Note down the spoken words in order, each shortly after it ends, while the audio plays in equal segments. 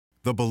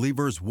The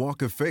Believer's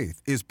Walk of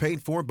Faith is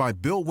paid for by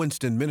Bill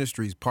Winston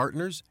Ministries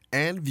partners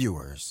and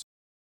viewers.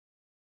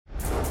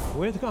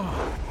 With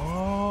God,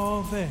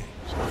 all things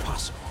are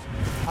possible.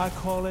 I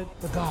call it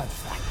the God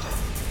factor.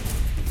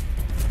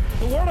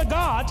 The Word of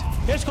God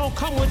is going to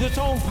come with its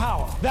own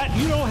power. That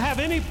you don't have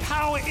any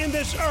power in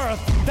this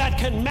earth that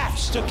can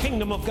match the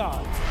kingdom of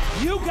God.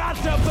 You got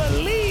to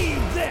believe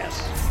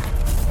this.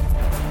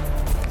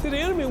 See, the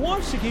enemy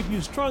wants to keep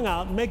you strung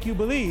out and make you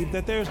believe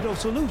that there's no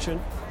solution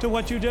to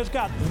what you just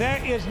got.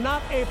 There is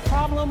not a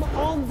problem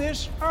on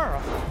this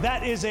earth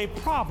that is a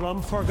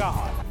problem for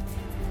God.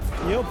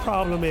 Your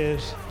problem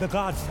is the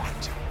God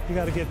factor. You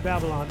got to get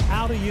Babylon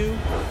out of you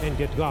and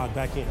get God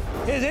back in.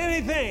 Is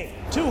anything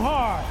too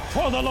hard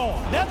for the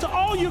Lord? That's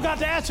all you got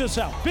to ask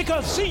yourself.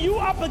 Because, see, you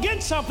up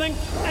against something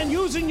and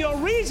using your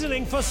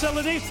reasoning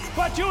facilities,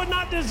 but you're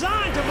not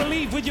designed to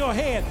believe with your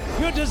head.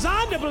 You're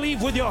designed to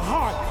believe with your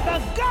heart.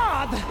 The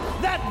God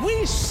that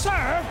we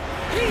serve,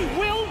 He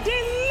will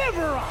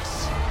deliver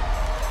us.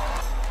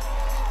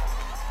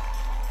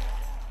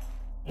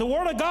 The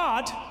Word of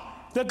God,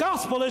 the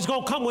gospel, is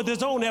going to come with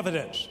its own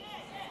evidence.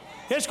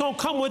 It's going to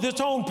come with its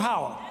own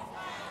power.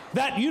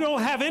 That you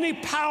don't have any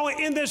power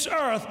in this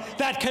earth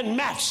that can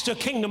match the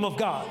kingdom of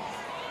God.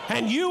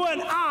 And you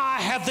and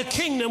I have the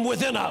kingdom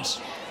within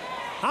us.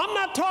 I'm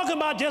not talking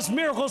about just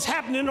miracles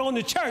happening on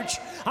the church.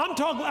 I'm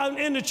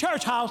talking in the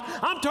church house.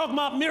 I'm talking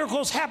about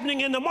miracles happening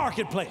in the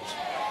marketplace.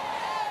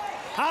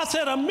 I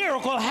said a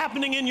miracle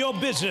happening in your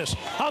business.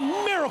 A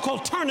miracle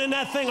turning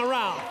that thing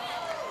around.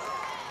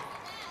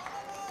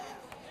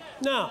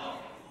 Now,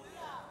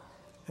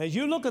 as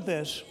you look at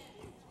this,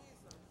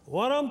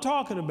 what I'm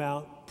talking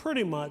about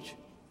pretty much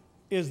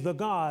is the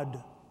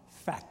God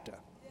factor.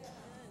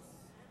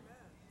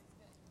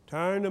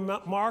 Turn to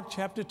Mark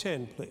chapter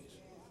 10, please.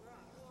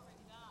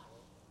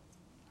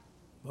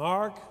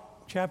 Mark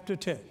chapter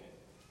 10.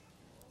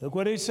 Look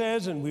what he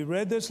says, and we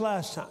read this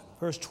last time,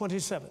 verse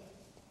 27.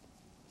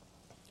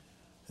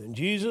 And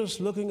Jesus,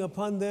 looking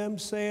upon them,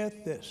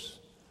 saith this,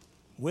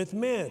 with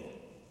men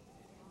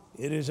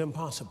it is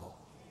impossible,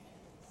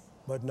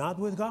 but not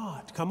with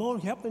God. Come on,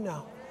 help me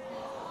now.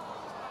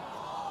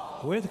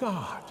 With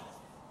God,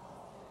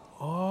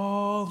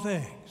 all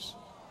things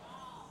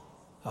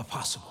are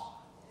possible.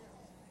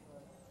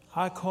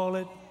 I call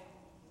it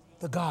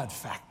the God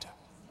factor.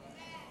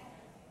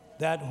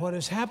 That what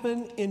has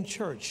happened in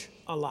church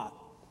a lot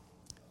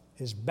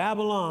is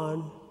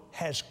Babylon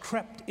has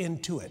crept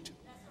into it.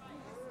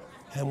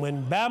 And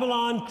when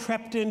Babylon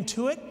crept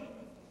into it,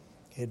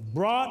 it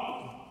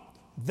brought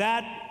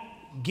that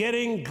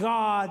getting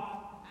God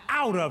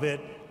out of it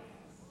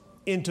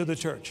into the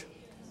church.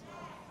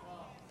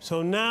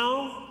 So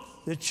now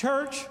the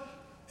church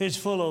is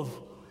full of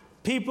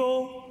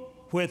people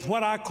with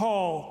what I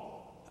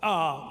call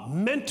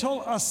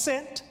mental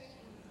assent.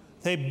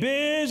 They're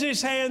busy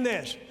saying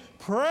this,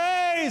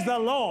 praise the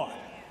Lord.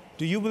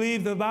 Do you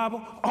believe the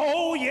Bible?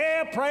 Oh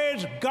yeah,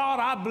 praise God,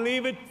 I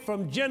believe it.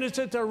 From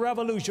Genesis to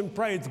Revolution,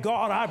 praise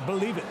God, I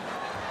believe it.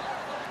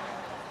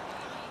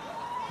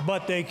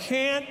 But they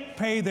can't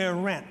pay their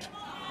rent.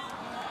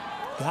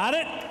 Got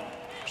it?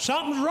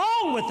 Something's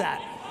wrong with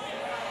that.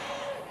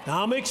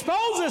 Now I'm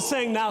expose this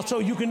thing now so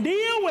you can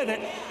deal with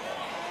it.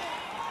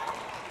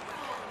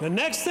 The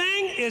next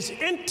thing is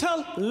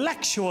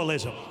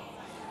intellectualism.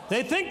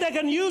 They think they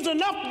can use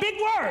enough big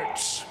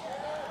words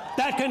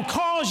that can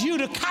cause you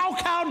to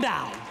cow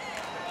down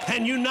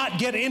and you not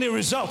get any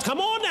results. Come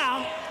on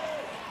now.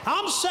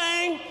 I'm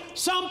saying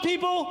some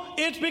people,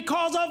 it's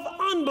because of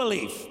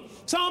unbelief.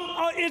 Some,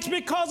 it's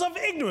because of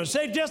ignorance.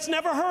 They've just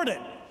never heard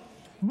it.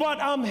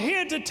 But I'm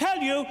here to tell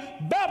you,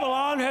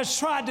 Babylon has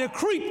tried to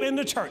creep in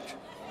the church.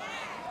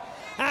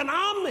 And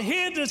I'm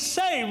here to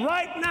say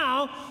right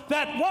now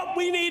that what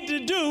we need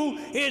to do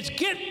is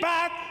get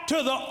back to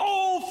the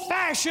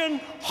old-fashioned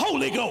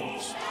Holy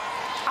Ghost.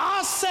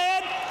 I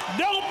said,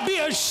 don't be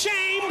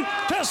ashamed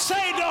to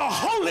say the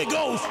Holy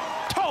Ghost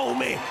told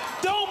me.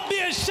 Don't be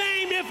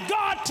ashamed if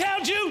God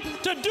tells you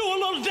to do a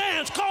little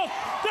dance, because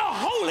the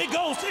Holy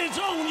Ghost is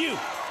on you.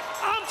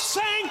 I'm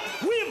saying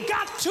we've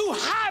got too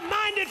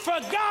high-minded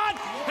for God,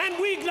 and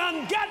we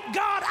done got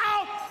God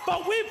out,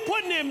 but we're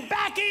putting him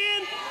back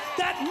in.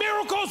 That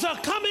miracles are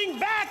coming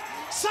back,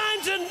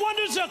 signs and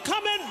wonders are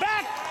coming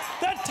back.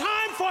 The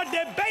time for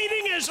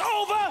debating is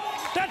over.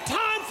 The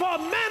time for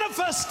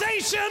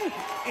manifestation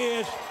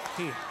is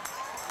here.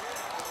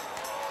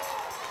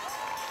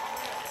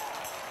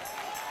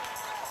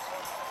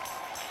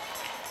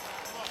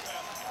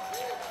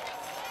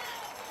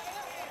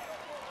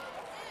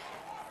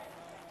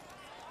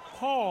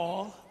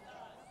 Paul,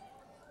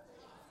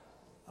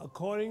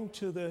 according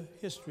to the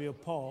history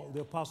of Paul,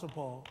 the Apostle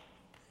Paul,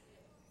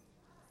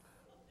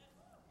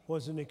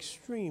 was an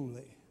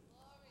extremely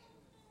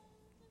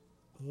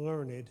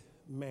learned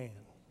man.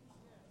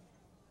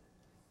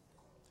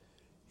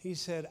 He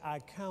said, I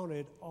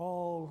counted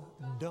all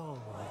dung.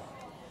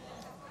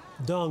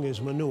 Dung is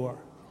manure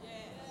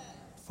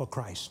for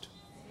Christ.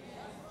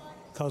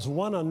 Because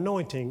one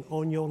anointing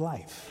on your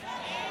life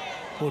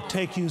will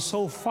take you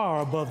so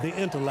far above the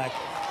intellect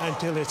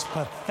until it's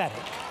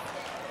pathetic.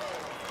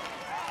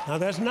 Now,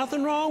 there's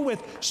nothing wrong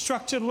with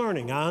structured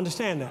learning. I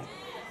understand that.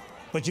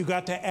 But you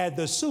got to add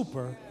the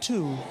super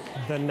to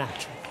the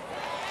natural.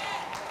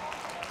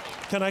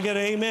 Can I get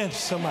an amen to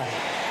somebody?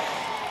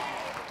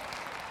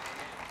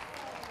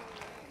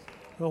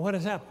 Well, what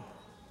has happened?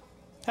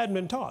 Hadn't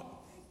been taught.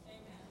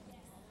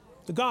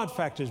 The God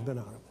factor's been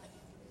out of it.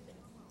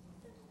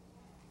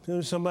 Soon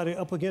as somebody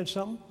up against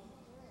something,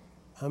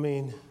 I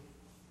mean,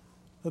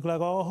 look like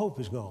all hope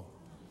is gone.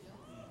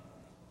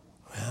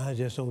 I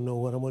just don't know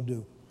what I'm going to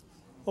do.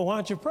 Well, why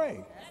don't you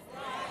pray?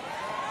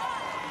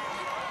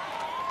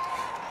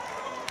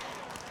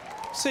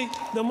 See,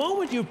 the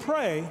moment you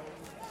pray,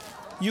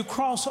 you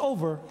cross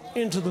over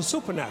into the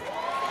supernatural.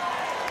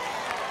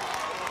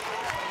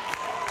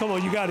 Come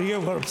on, you got to hear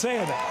what I'm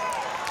saying now.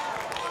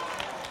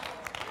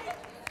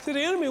 See,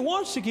 the enemy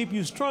wants to keep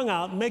you strung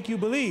out and make you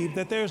believe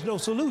that there's no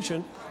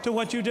solution to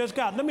what you just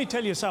got. Let me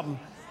tell you something,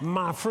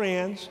 my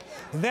friends.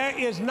 There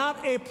is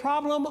not a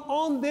problem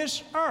on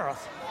this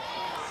earth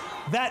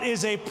that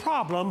is a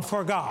problem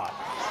for God.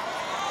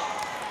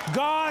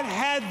 God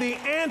had the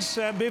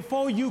answer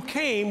before you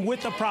came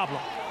with the problem.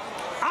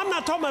 I'm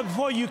not talking about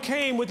before you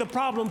came with the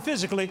problem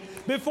physically.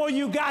 Before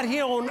you got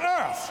here on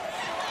earth,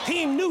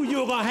 He knew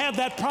you were going to have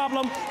that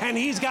problem, and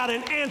He's got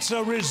an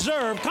answer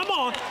reserved, come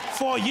on,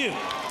 for you.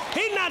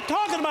 He's not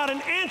talking about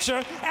an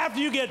answer after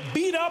you get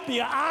beat up,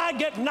 your eye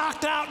get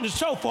knocked out, and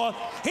so forth.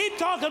 He's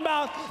talking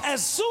about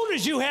as soon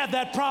as you have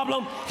that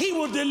problem, He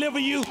will deliver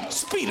you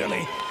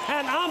speedily.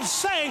 And I'm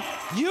saying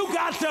you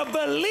got to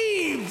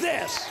believe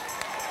this.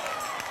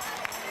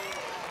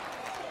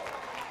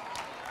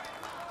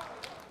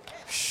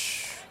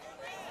 Shh.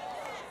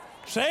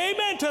 Say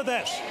amen to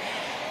this.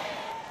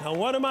 Now,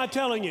 what am I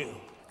telling you?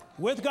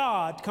 With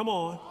God, come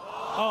on,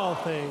 all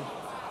things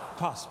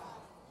possible.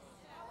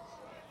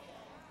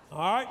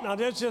 All right, now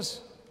let's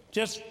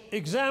just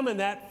examine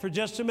that for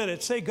just a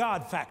minute. Say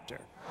God factor.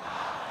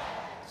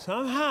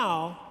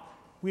 Somehow,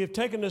 we have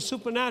taken the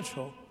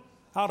supernatural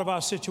out of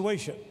our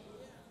situation.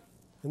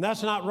 And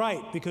that's not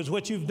right, because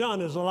what you've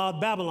done is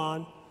allowed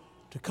Babylon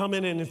to come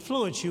in and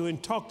influence you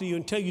and talk to you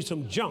and tell you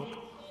some junk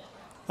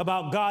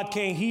about God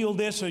can't heal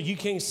this, or you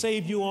can't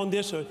save you on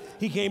this, or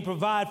He can't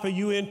provide for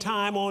you in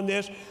time on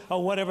this,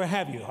 or whatever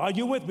have you. Are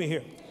you with me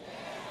here?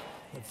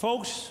 But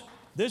folks,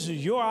 this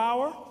is your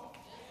hour.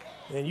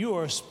 And you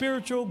are a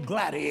spiritual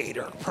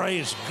gladiator.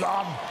 Praise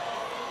God.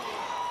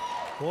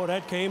 Boy,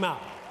 that came out.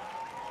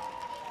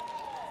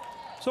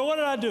 So what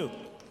did I do?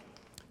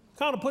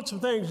 Kind of put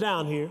some things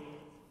down here,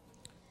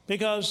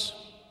 because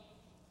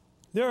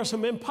there are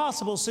some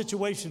impossible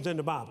situations in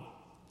the Bible.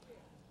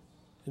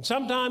 And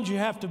sometimes you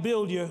have to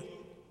build your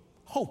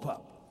hope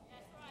up.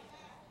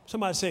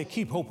 Somebody say,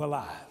 keep hope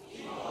alive.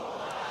 Keep hope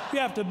alive. You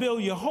have to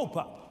build your hope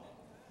up.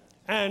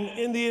 And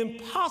in the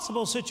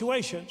impossible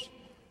situations,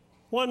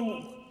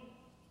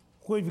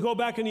 if you go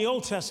back in the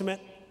Old Testament,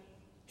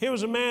 here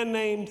was a man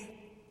named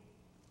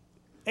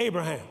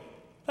Abraham.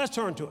 Let's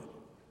turn to it.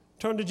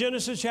 Turn to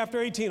Genesis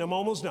chapter 18. I'm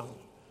almost done.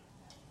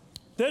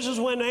 This is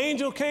when the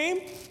angel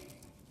came,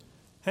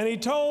 and he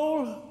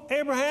told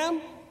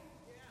Abraham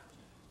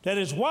that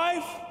his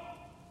wife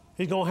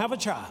is going to have a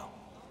child.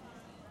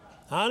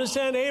 I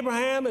understand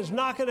Abraham is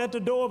knocking at the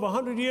door of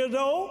 100 years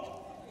old,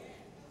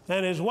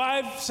 and his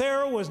wife,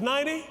 Sarah, was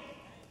 90.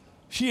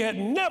 She had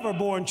never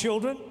borne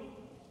children.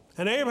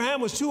 And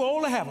Abraham was too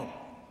old to have them.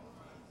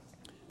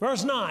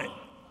 Verse 9,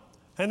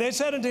 and they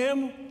said unto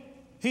him,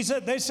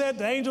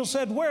 the angel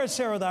said, where is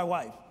Sarah thy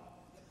wife?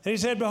 And he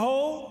said,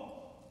 behold,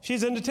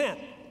 she's in the tent.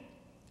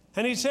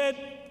 And he said,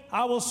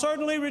 I will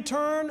certainly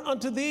return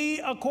unto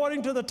thee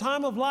according to the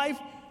time of life,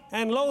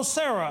 and lo,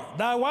 Sarah,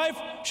 thy wife,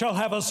 shall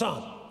have a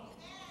son.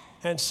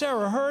 And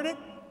Sarah heard it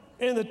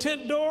in the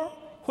tent door,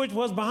 which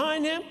was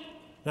behind him.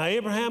 Now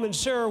Abraham and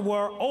Sarah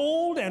were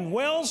old and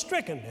well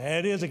stricken. There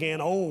it is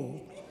again,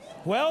 old.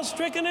 Well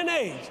stricken in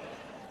age,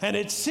 and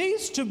it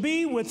ceased to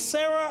be with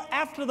Sarah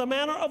after the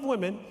manner of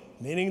women,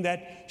 meaning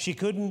that she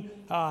couldn't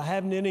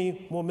have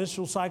any more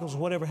menstrual cycles or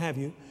whatever have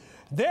you.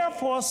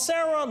 Therefore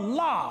Sarah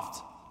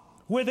laughed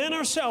within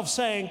herself,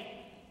 saying,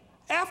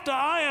 after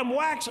I am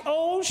waxed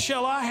old,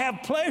 shall I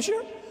have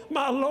pleasure,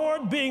 my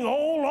Lord being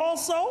old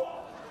also?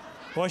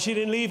 Boy, she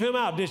didn't leave him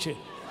out, did she?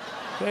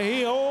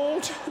 He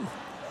old.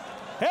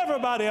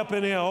 Everybody up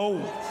in here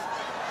old.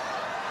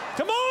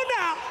 Come on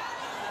now.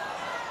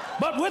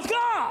 But with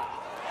God,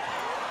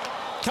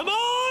 come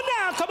on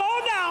now, come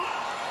on now.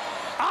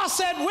 I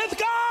said with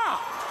God.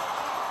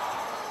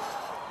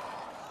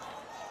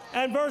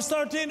 And verse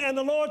 13, and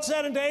the Lord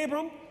said unto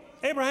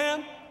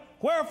Abraham,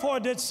 wherefore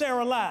did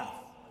Sarah laugh?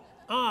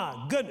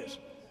 Goodness,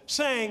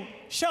 saying,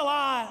 shall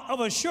I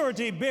of a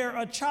surety bear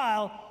a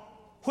child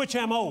which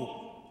am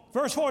old?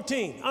 Verse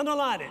 14,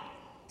 underline it.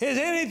 Is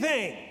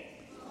anything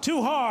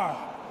too hard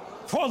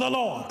for the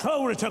Lord?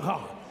 Glory to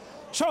God.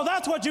 So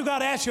that's what you got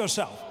to ask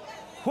yourself.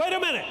 Wait a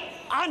minute,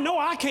 I know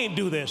I can't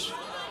do this,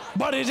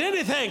 but is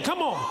anything,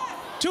 come on,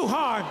 too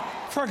hard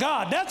for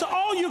God? That's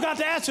all you got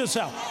to ask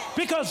yourself.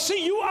 Because,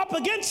 see, you up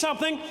against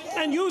something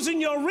and using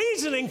your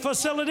reasoning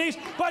facilities,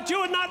 but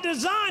you're not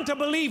designed to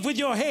believe with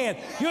your head.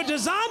 You're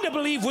designed to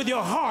believe with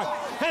your heart.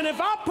 And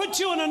if I put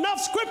you in enough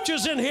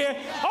scriptures in here,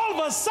 all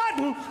of a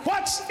sudden,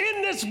 what's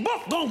in this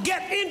book gonna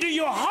get into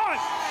your heart.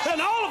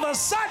 And all of a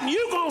sudden,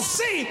 you're gonna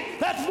see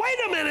that, wait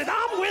a minute,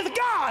 I'm with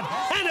God.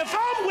 And if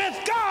I'm with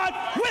God,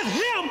 with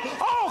Him,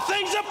 all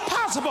things are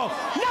possible.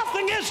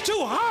 Nothing is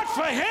too hard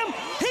for Him.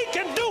 He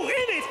can do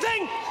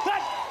anything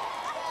that,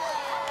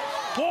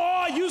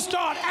 boy, you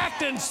start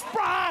acting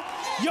spry,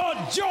 your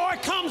joy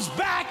comes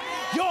back,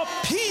 your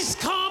peace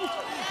comes,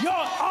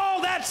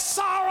 all that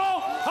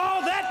sorrow,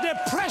 all that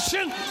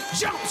depression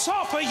jumps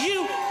off of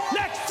you.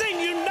 Next thing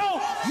you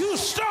know, you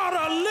start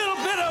a little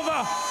bit of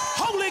a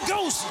Holy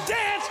Ghost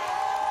dance.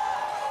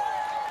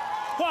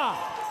 Why?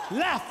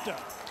 Laughter.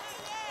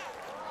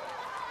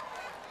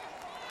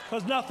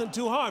 Because nothing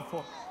too hard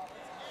for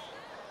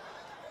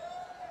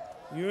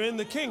you. You're in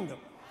the kingdom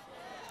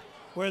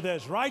where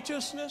there's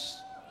righteousness,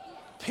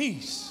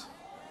 peace,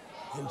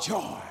 and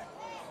joy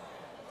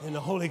in the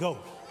Holy Ghost.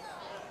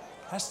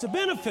 That's the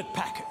benefit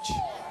package.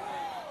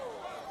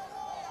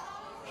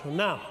 So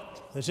now,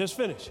 let's just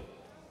finish.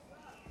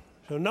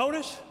 So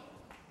notice,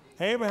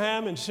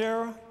 Abraham and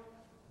Sarah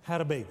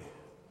had a baby.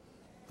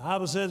 The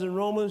Bible says in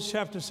Romans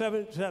chapter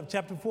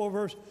 4,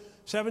 verse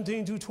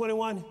 17 through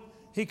 21,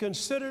 he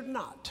considered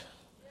not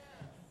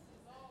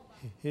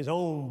his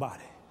own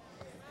body.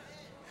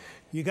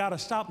 You got to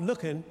stop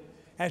looking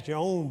at your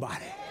own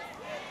body.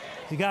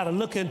 You got to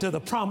look into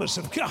the promise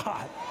of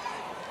God,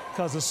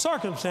 because the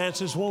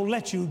circumstances won't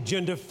let you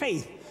gender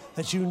faith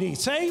that you need.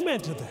 Say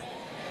amen to that.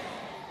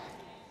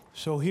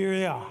 So here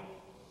they are.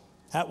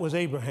 That was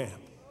Abraham.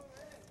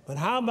 But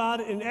how about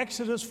in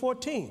Exodus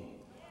 14?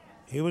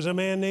 He was a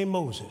man named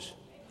Moses.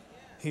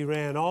 He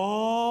ran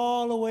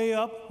all the way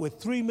up with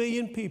 3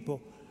 million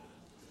people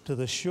to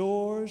the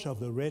shores of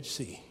the Red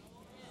Sea.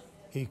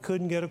 He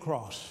couldn't get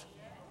across.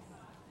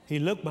 He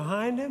looked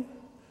behind him,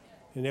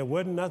 and there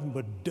wasn't nothing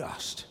but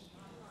dust.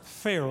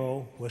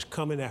 Pharaoh was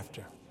coming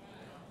after.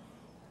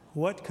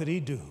 What could he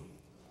do?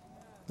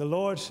 The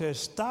Lord says,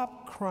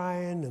 stop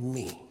crying to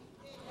me.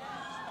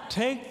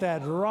 Take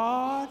that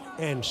rod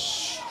and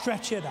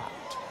stretch it out.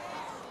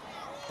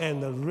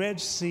 And the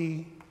Red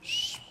Sea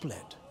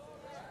split.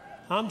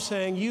 I'm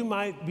saying you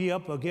might be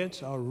up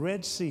against a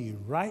Red Sea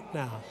right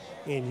now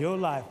in your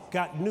life.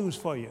 Got news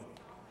for you.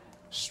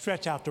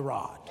 Stretch out the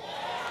rod.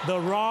 The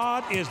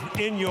rod is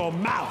in your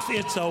mouth.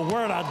 It's a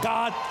word of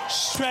God.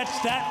 Stretch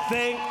that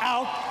thing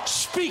out.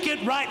 Speak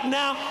it right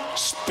now.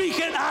 Speak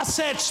it. I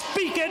said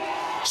speak it.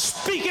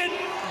 Speak it.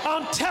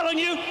 I'm telling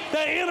you, the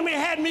enemy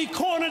had me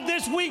cornered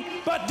this week,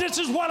 but this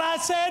is what I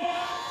said.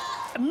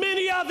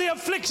 Many are the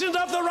afflictions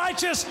of the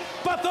righteous,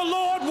 but the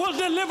Lord will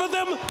deliver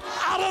them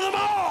out of them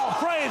all.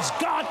 Praise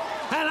God.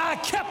 And I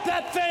kept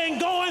that thing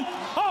going.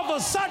 All of a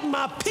sudden,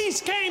 my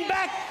peace came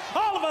back.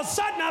 All of a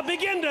sudden, I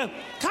began to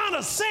kind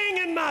of sing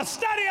in my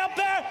study up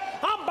there.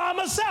 I'm by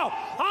myself.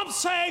 I'm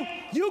saying,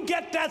 you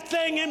get that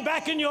thing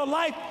back in your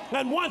life,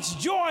 and once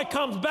joy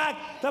comes back,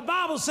 the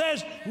Bible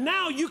says,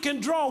 now you can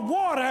draw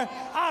water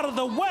out of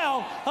the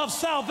well of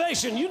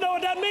salvation. You know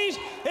what that means?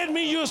 It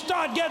means you'll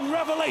start getting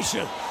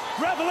revelation.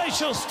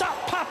 Revelation will stop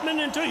popping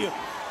into you.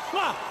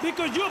 Why?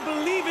 Because you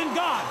believe in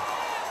God.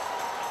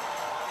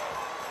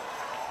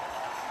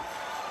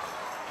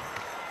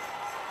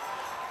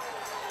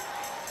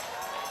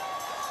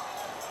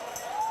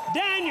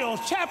 Daniel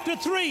chapter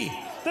 3,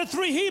 the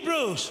 3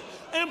 Hebrews,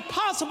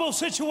 impossible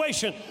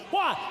situation.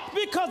 Why?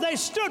 Because they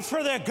stood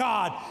for their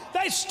God.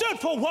 They stood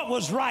for what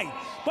was right.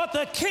 But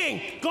the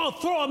king gonna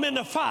throw them in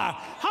the fire.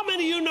 How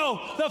many of you know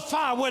the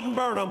fire wouldn't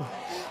burn them?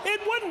 It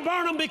wouldn't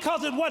burn them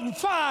because it wasn't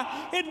fire.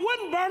 It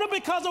wouldn't burn them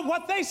because of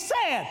what they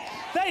said.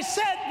 They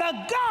said,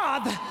 the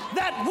God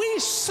that we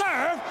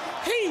serve,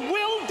 He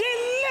will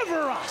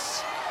deliver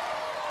us.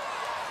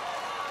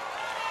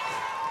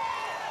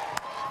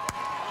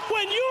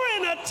 When you're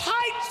in a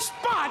tight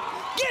spot,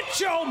 get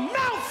your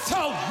mouth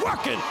to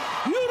working.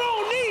 You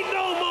don't need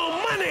no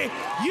more money.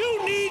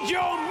 You need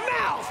your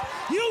mouth.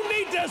 You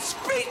need to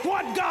speak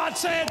what God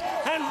said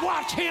and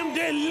watch Him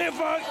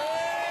deliver.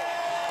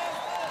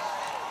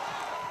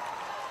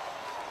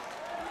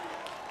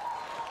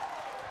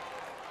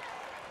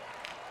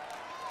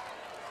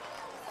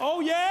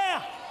 Oh,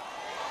 yeah.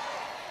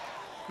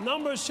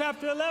 Numbers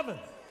chapter 11.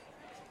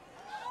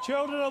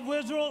 Children of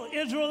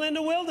Israel in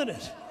the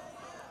wilderness.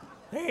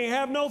 They ain't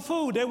have no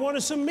food. They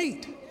wanted some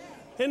meat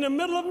in the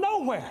middle of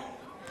nowhere.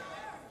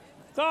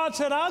 God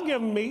said, I'll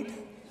give them meat,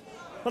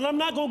 but I'm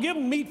not going to give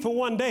them meat for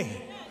 1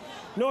 day,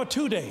 nor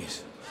 2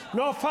 days,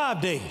 nor 5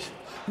 days,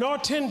 nor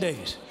 10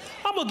 days.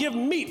 I'm going to give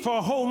them meat for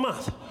a whole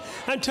month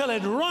until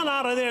it run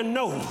out of their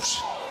nose.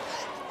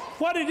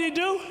 What did he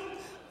do?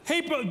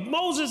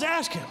 Moses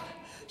asked him,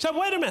 said,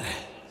 wait a minute,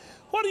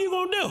 what are you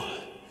going to do?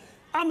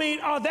 I mean,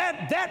 are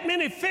that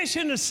many fish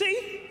in the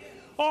sea?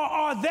 Or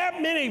are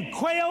there many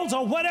quails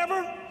or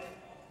whatever?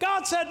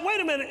 God said,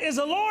 wait a minute, is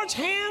the Lord's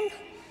hand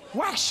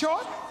wax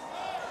short?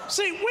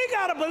 See, we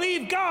got to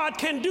believe God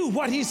can do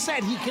what He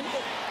said He can do.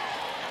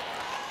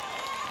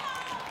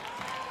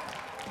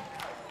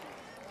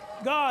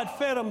 God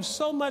fed them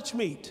so much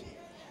meat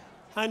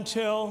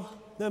until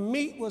the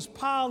meat was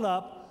piled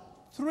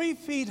up 3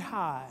 feet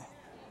high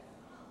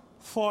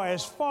for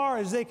as far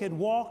as they could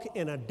walk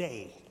in a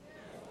day.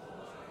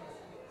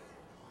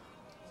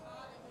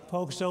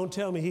 Folks, don't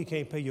tell me he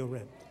can't pay your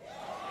rent.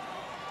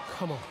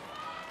 Come on.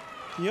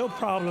 Your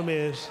problem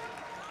is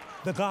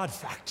the God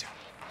factor.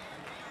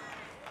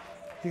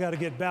 You got to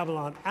get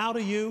Babylon out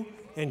of you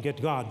and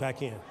get God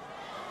back in.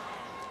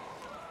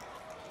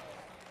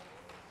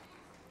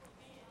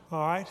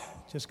 All right,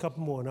 just a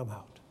couple more and I'm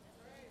out.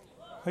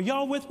 Are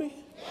y'all with me?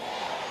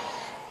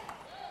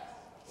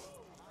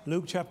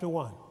 Luke chapter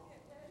 1.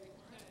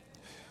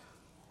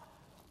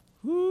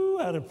 Woo,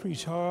 I done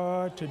preached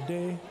hard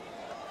today.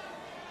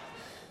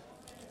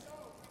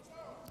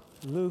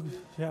 Luke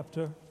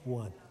chapter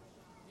 1.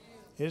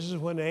 This is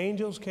when the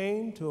angels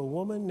came to a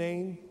woman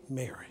named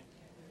Mary.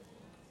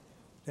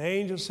 The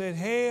angel said,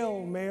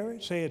 "Hail, Mary."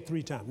 Say it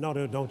 3 times. No,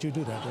 don't you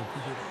do that. Don't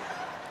you do that.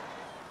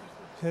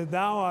 Said,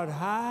 "Thou art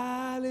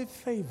highly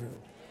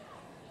favored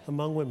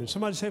among women."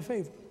 Somebody say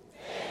favor.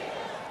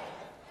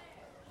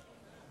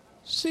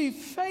 See,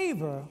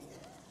 favor.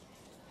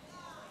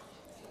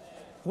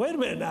 Wait a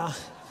minute now.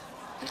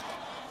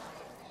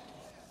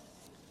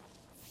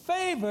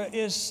 Favor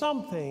is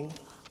something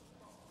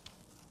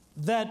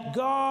that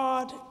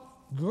God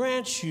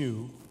grants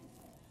you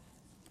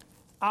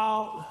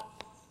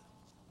out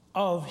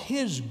of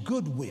his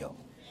goodwill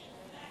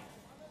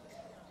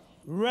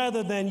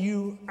rather than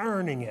you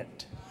earning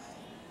it.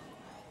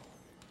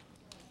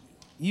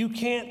 You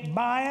can't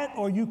buy it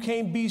or you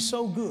can't be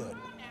so good.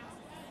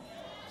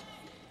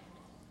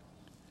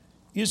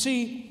 You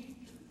see,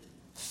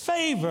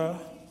 favor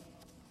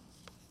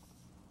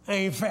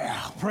ain't fair,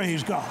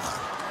 praise God.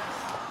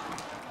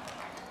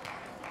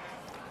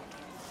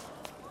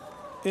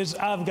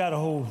 I've got a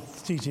whole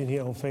teaching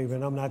here on favor,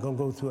 and I'm not going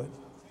to go through it.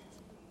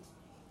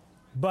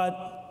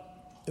 But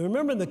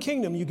remember, in the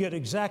kingdom, you get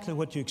exactly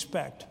what you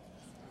expect.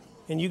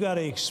 And you got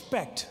to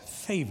expect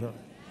favor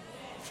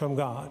from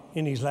God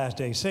in these last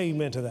days. Say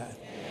amen to that.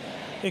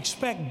 Amen.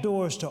 Expect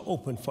doors to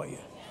open for you.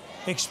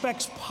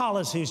 Expect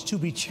policies to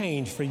be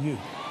changed for you.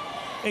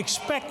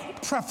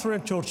 Expect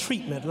preferential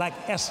treatment like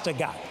Esther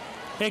got.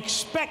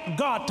 Expect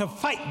God to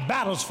fight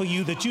battles for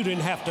you that you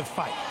didn't have to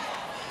fight.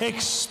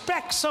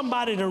 Expect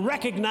somebody to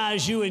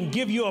recognize you and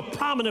give you a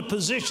prominent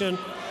position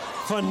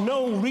for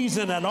no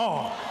reason at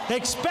all.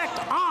 Expect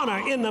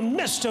honor in the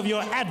midst of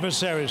your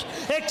adversaries.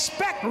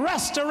 Expect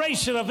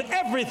restoration of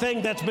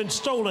everything that's been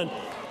stolen.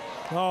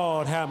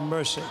 Lord, have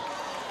mercy.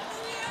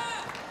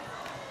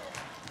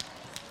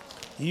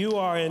 You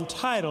are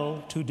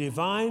entitled to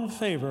divine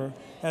favor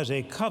as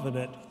a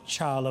covenant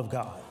child of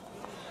God.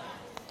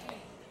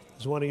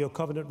 It's one of your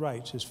covenant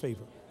rights is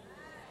favor.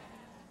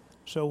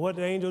 So what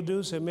did the angel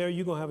do? Said, "Mary,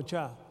 you're going to have a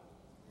child."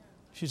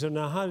 She said,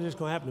 "Now, how is this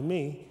going to happen to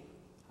me?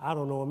 I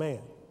don't know a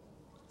man."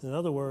 In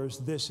other words,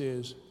 this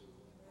is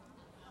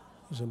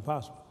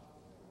impossible.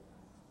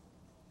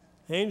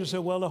 The angel said,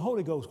 "Well, the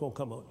Holy Ghost is going to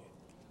come on you."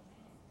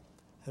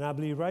 And I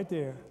believe right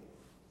there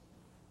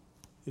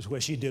is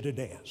where she did a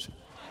dance.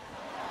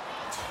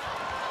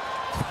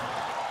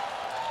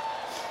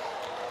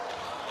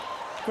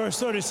 Verse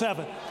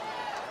 37.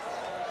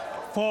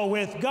 For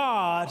with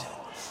God,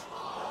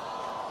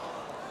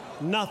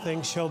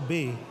 nothing shall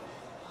be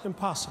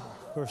impossible.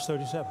 Verse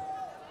 37.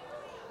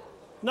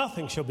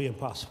 Nothing shall be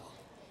impossible.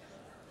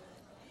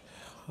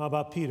 How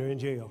about Peter in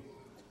jail?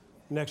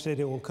 Next day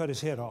they won't cut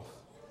his head off.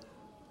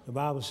 The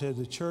Bible said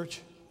the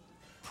church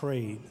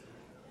prayed.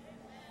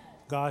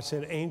 God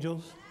sent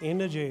angels in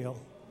the jail,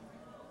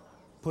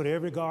 put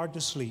every guard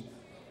to sleep,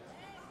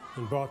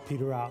 and brought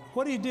Peter out.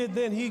 What he did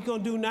then, he's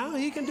going to do now.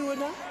 He can do it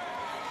now.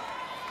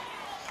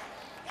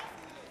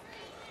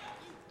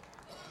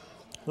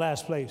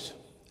 Last place,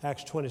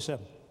 Acts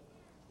 27.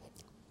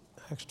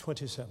 Acts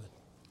 27.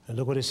 And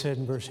look what it said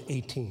in verse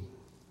 18.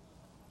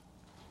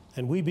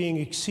 And we being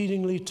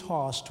exceedingly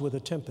tossed with a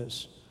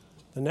tempest,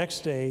 the next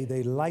day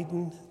they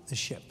lightened the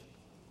ship.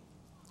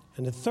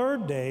 And the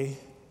third day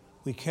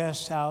we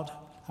cast out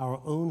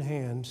our own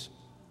hands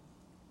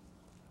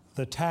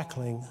the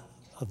tackling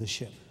of the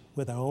ship.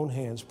 With our own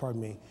hands,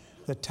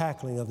 the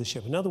tackling of the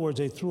ship. In other words,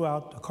 they threw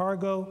out the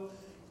cargo,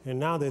 and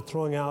now they're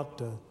throwing out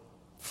the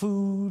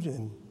food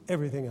and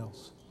everything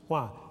else.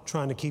 Why?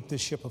 Trying to keep this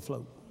ship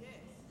afloat.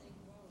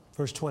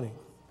 Verse 20.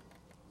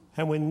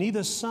 And when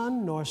neither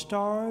sun nor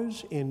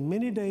stars in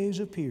many days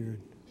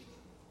appeared,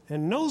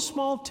 and no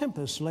small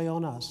tempest lay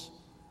on us,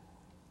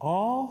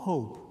 all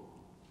hope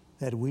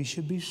that we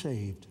should be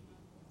saved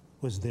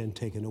was then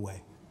taken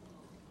away.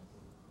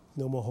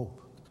 No more hope.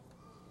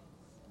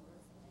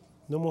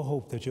 No more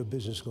hope that your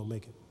business is going to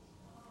make it.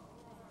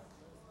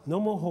 No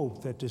more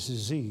hope that this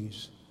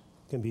disease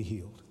can be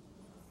healed.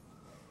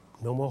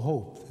 No more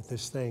hope that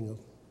this thing will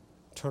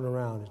turn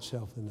around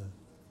itself in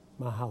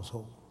my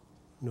household.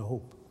 No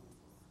hope.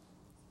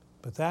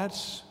 But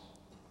that's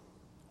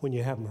when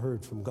you haven't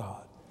heard from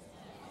God.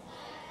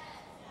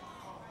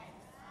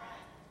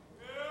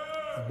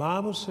 The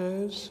Bible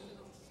says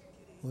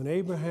when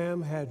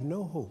Abraham had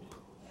no hope,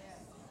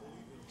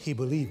 he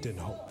believed in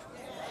hope.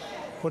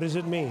 What does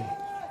it mean?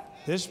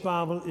 This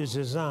Bible is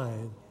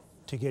designed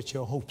to get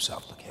your hopes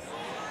up again.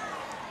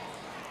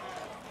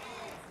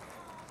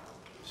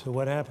 So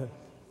what happened?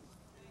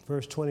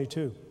 Verse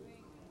 22.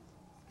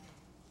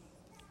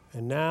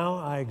 And now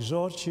I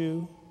exhort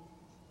you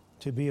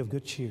to be of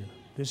good cheer.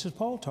 This is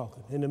Paul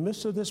talking. In the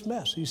midst of this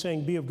mess, he's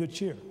saying, be of good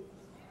cheer.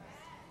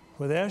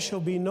 For there shall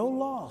be no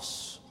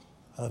loss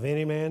of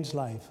any man's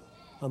life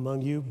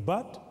among you,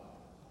 but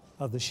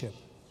of the ship.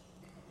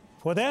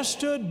 For there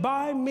stood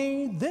by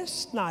me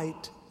this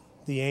night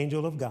the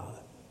angel of God,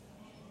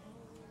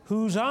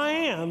 whose I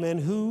am and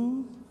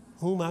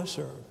whom I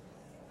serve,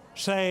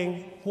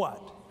 saying,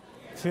 what?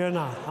 Fear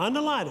not.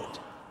 Underline it.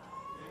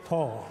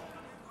 Paul,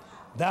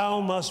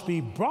 thou must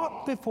be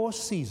brought before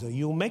Caesar.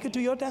 You'll make it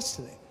to your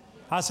destiny.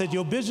 I said,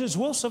 your business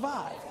will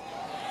survive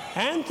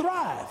and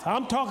thrive.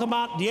 I'm talking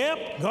about,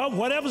 God,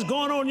 whatever's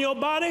going on in your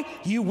body,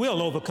 you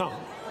will overcome.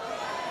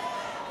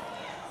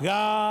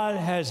 God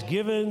has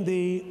given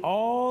thee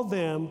all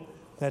them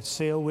that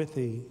sail with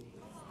thee.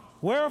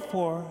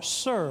 Wherefore,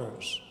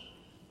 sirs,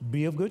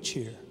 be of good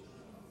cheer,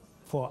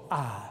 for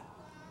I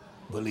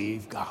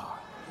believe God.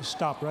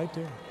 Stop right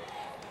there.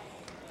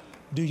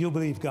 Do you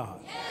believe God?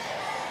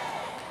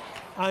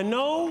 I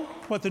know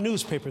what the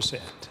newspaper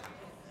said.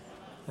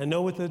 I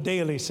know what the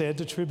Daily said,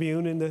 the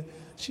Tribune and the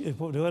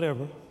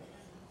whatever.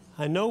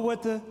 I know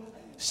what the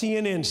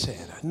CNN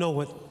said. I know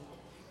what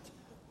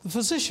the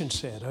physician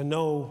said. I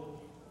know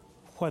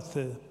what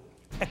the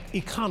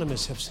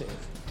economists have said.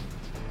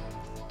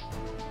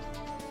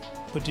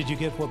 But did you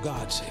get what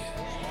God said?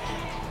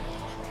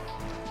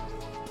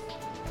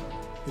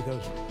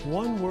 Because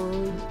one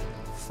word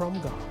from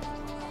God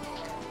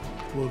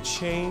will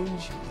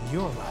change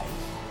your life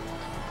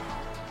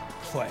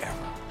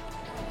forever.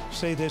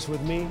 Say this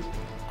with me.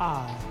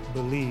 I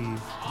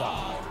believe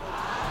God.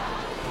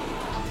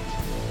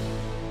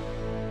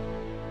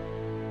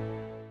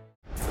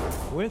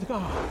 With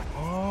God,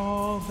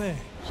 all things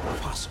are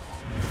possible.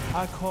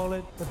 I call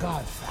it the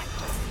God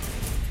factor.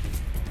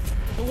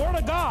 The Word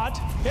of God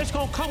is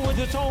going to come with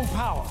its own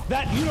power.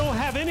 That you don't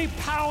have any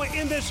power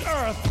in this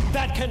earth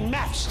that can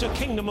match the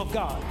kingdom of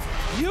God.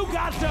 You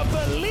got to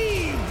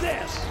believe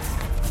this.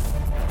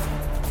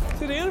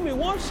 See, the enemy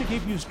wants to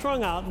keep you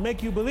strung out and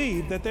make you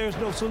believe that there's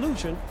no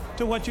solution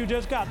to what you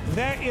just got.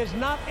 There is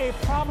not a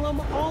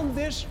problem on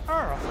this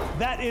earth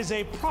that is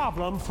a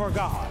problem for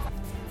God.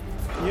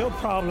 Your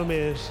problem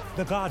is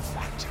the God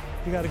factor.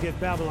 You got to get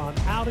Babylon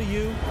out of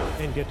you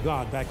and get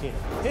God back in.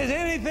 Is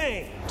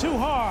anything too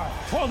hard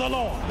for the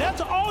Lord?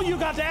 That's all you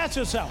got to ask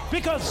yourself.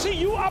 Because, see,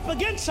 you up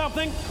against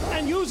something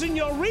and using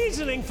your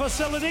reasoning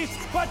facilities,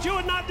 but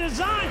you're not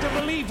designed to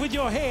believe with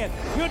your head.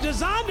 You're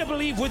designed to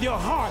believe with your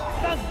heart.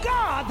 The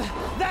God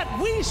that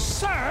we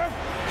serve,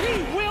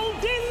 He will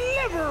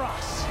deliver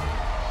us.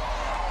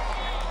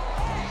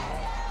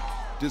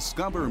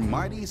 Discover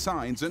mighty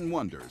signs and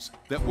wonders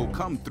that will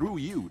come through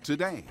you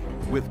today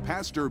with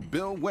Pastor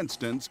Bill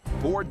Winston's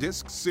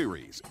 4-disc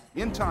series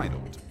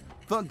entitled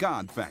The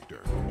God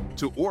Factor.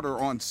 To order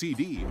on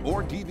CD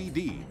or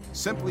DVD,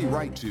 simply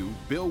write to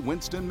Bill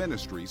Winston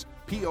Ministries,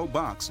 P.O.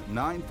 Box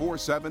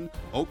 947,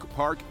 Oak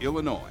Park,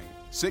 Illinois,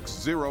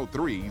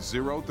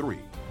 60303.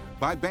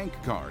 By bank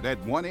card at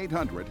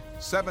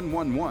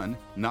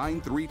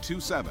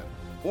 1-800-711-9327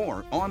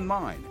 or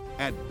online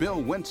at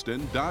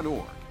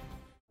billwinston.org.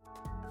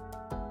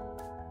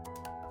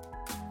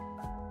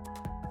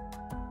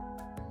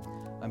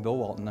 I'm Bill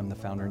Walton. I'm the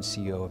founder and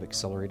CEO of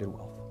Accelerated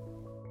Wealth.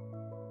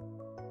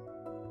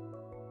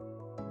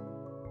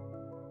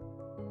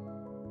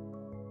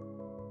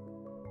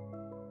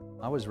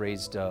 I was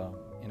raised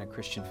in a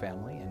Christian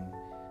family, and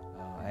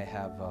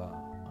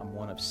I'm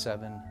one of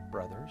 7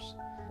 brothers.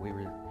 We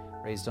were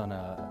raised on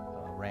a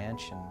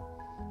ranch, and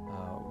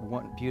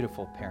one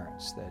beautiful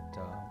parents that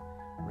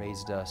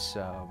raised us,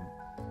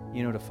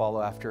 to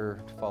follow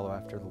after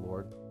the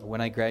Lord.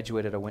 When I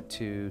graduated, I went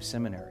to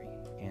seminary,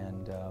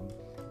 and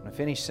when I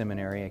finished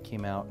seminary, I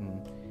came out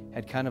and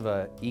had kind of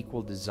an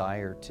equal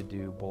desire to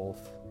do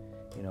both,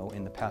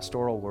 in the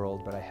pastoral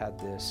world, but I had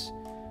this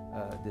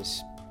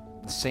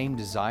same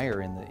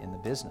desire in the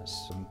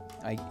business.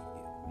 I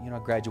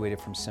graduated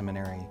from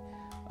seminary,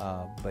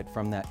 but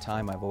from that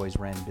time, I've always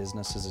ran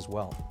businesses as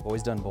well. I've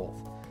always done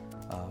both,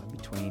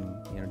 between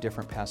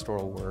different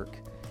pastoral work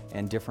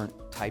and different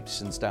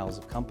types and styles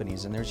of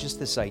companies. And there's just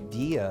this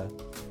idea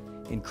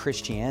in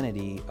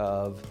Christianity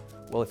of,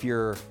 well, if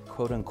you're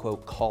quote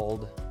unquote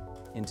called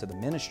into the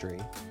ministry,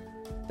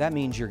 that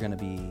means you're going to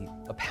be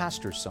a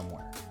pastor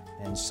somewhere.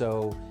 And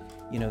so,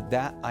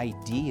 that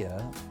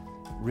idea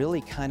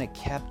really kind of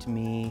kept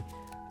me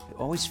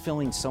always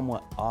feeling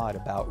somewhat odd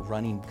about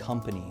running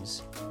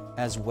companies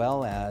as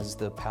well as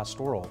the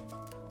pastoral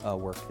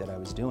work that I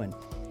was doing.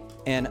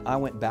 And I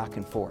went back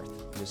and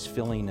forth, this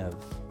feeling of,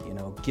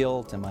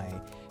 guilt. Am I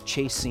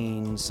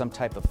chasing some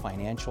type of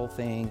financial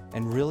thing?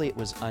 And really it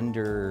was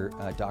under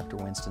Dr.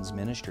 Winston's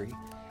ministry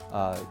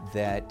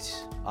that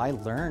I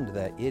learned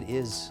that it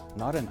is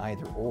not an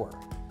either or,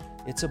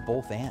 it's a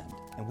both and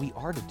we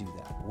are to do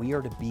that. We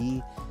are to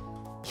be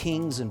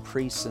kings and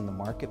priests in the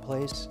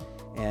marketplace.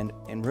 And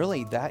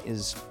really that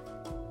is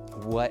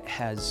what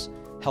has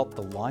helped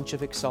the launch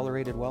of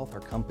Accelerated Wealth. Our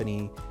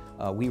company,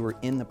 we were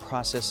in the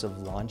process of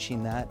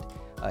launching that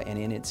and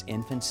in its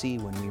infancy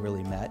when we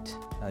really met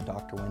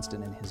Dr.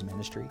 Winston and his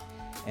ministry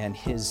and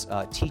his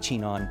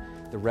teaching on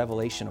the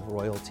revelation of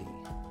royalty.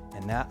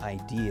 And that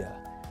idea,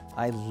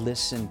 I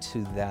listened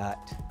to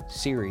that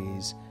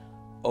series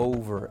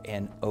over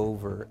and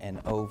over and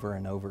over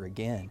and over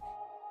again.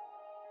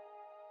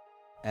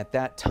 At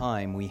that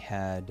time, we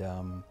had,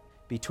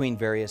 between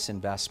various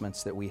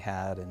investments that we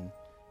had and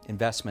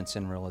investments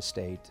in real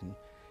estate and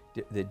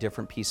the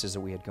different pieces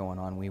that we had going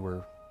on, we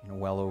were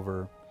well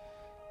over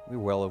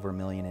 $1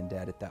 million in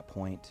debt at that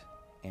point.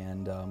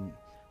 And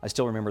I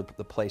still remember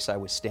the place I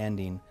was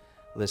standing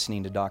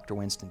listening to Dr.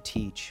 Winston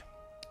teach,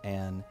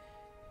 and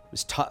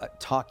was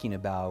talking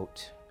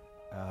about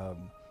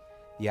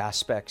the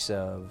aspects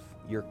of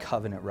your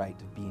covenant right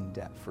of being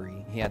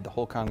debt-free. He had the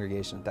whole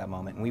congregation at that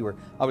moment, and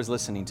I was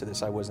listening to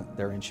this. I wasn't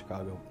there in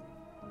Chicago.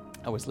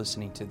 I was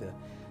listening to the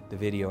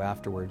video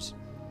afterwards,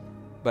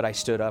 but I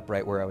stood up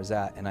right where I was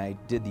at, and I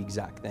did the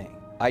exact thing.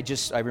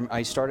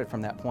 I started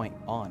from that point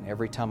on.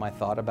 Every time I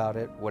thought about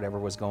it, whatever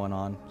was going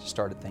on,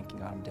 started thinking,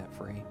 God, I'm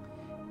debt-free.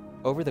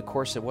 Over the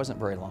course, it wasn't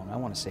very long. I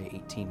want to say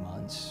 18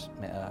 months,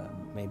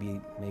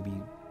 maybe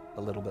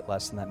a little bit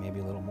less than that, maybe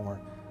a little more.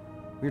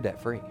 We were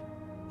debt-free.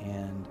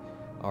 And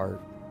our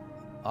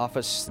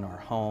office and our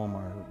home,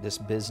 this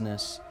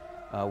business,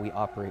 we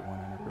operate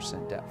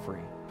 100%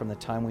 debt-free. From the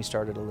time we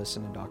started to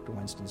listen to Dr.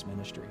 Winston's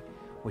ministry,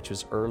 which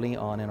was early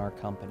on in our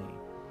company,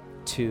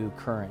 to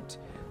current,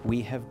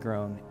 we have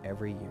grown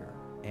every year,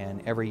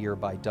 and every year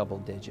by double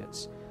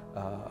digits,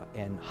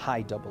 and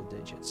high double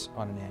digits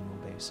on an annual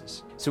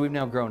basis. So we've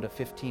now grown to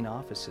 15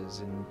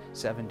 offices in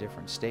 7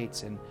 different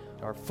states, and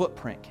our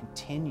footprint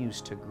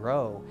continues to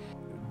grow.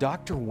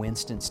 Dr.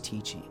 Winston's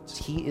teachings,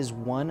 he is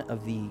one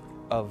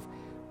of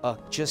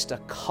just a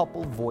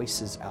couple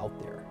voices out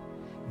there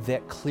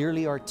that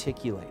clearly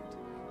articulate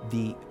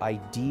the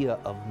idea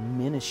of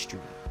ministry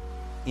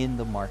in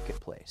the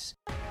marketplace.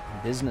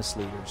 And business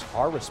leaders,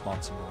 our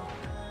responsibility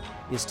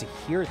is to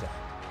hear that,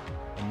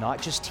 and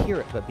not just hear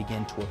it, but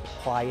begin to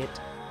apply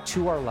it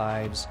to our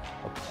lives,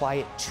 apply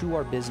it to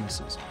our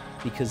businesses,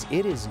 because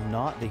it is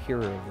not the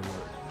hearer of the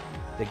word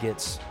that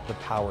gets the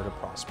power to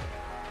prosper.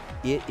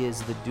 It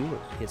is the doer.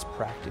 It's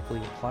practically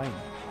applying it.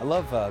 I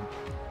love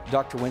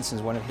Dr.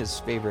 Winston's, one of his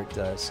favorite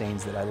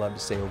sayings that I love to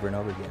say over and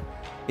over again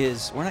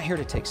is, we're not here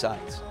to take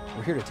sides,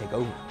 we're here to take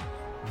over.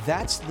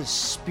 That's the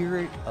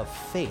spirit of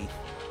faith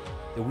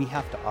that we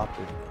have to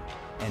operate in.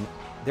 And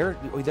there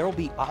will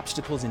be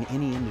obstacles in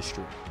any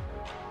industry.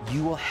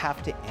 You will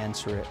have to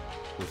answer it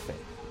with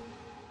faith.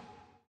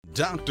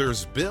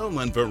 Doctors Bill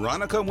and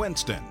Veronica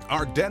Winston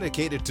are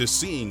dedicated to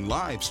seeing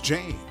lives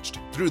changed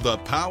through the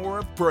power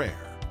of prayer.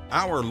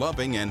 Our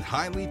loving and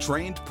highly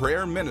trained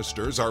prayer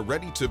ministers are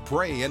ready to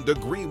pray and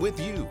agree with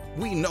you.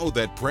 We know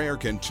that prayer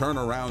can turn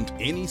around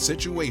any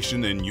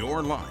situation in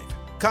your life.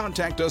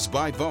 Contact us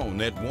by phone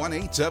at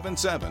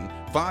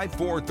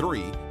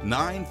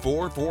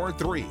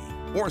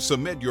 1-877-543-9443 or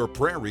submit your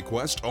prayer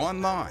request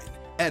online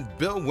at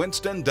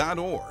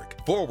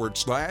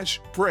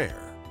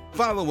billwinston.org/prayer.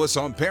 Follow us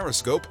on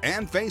Periscope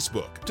and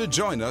Facebook to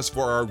join us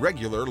for our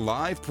regular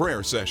live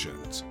prayer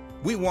sessions.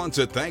 We want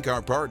to thank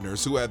our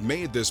partners who have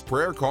made this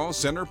prayer call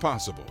center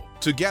possible.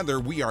 Together,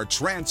 we are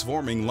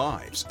transforming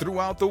lives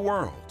throughout the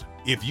world.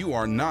 If you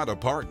are not a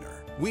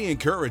partner, we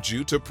encourage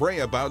you to pray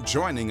about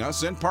joining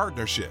us in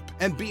partnership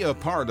and be a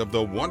part of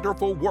the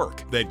wonderful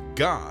work that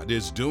God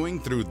is doing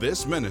through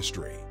this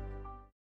ministry.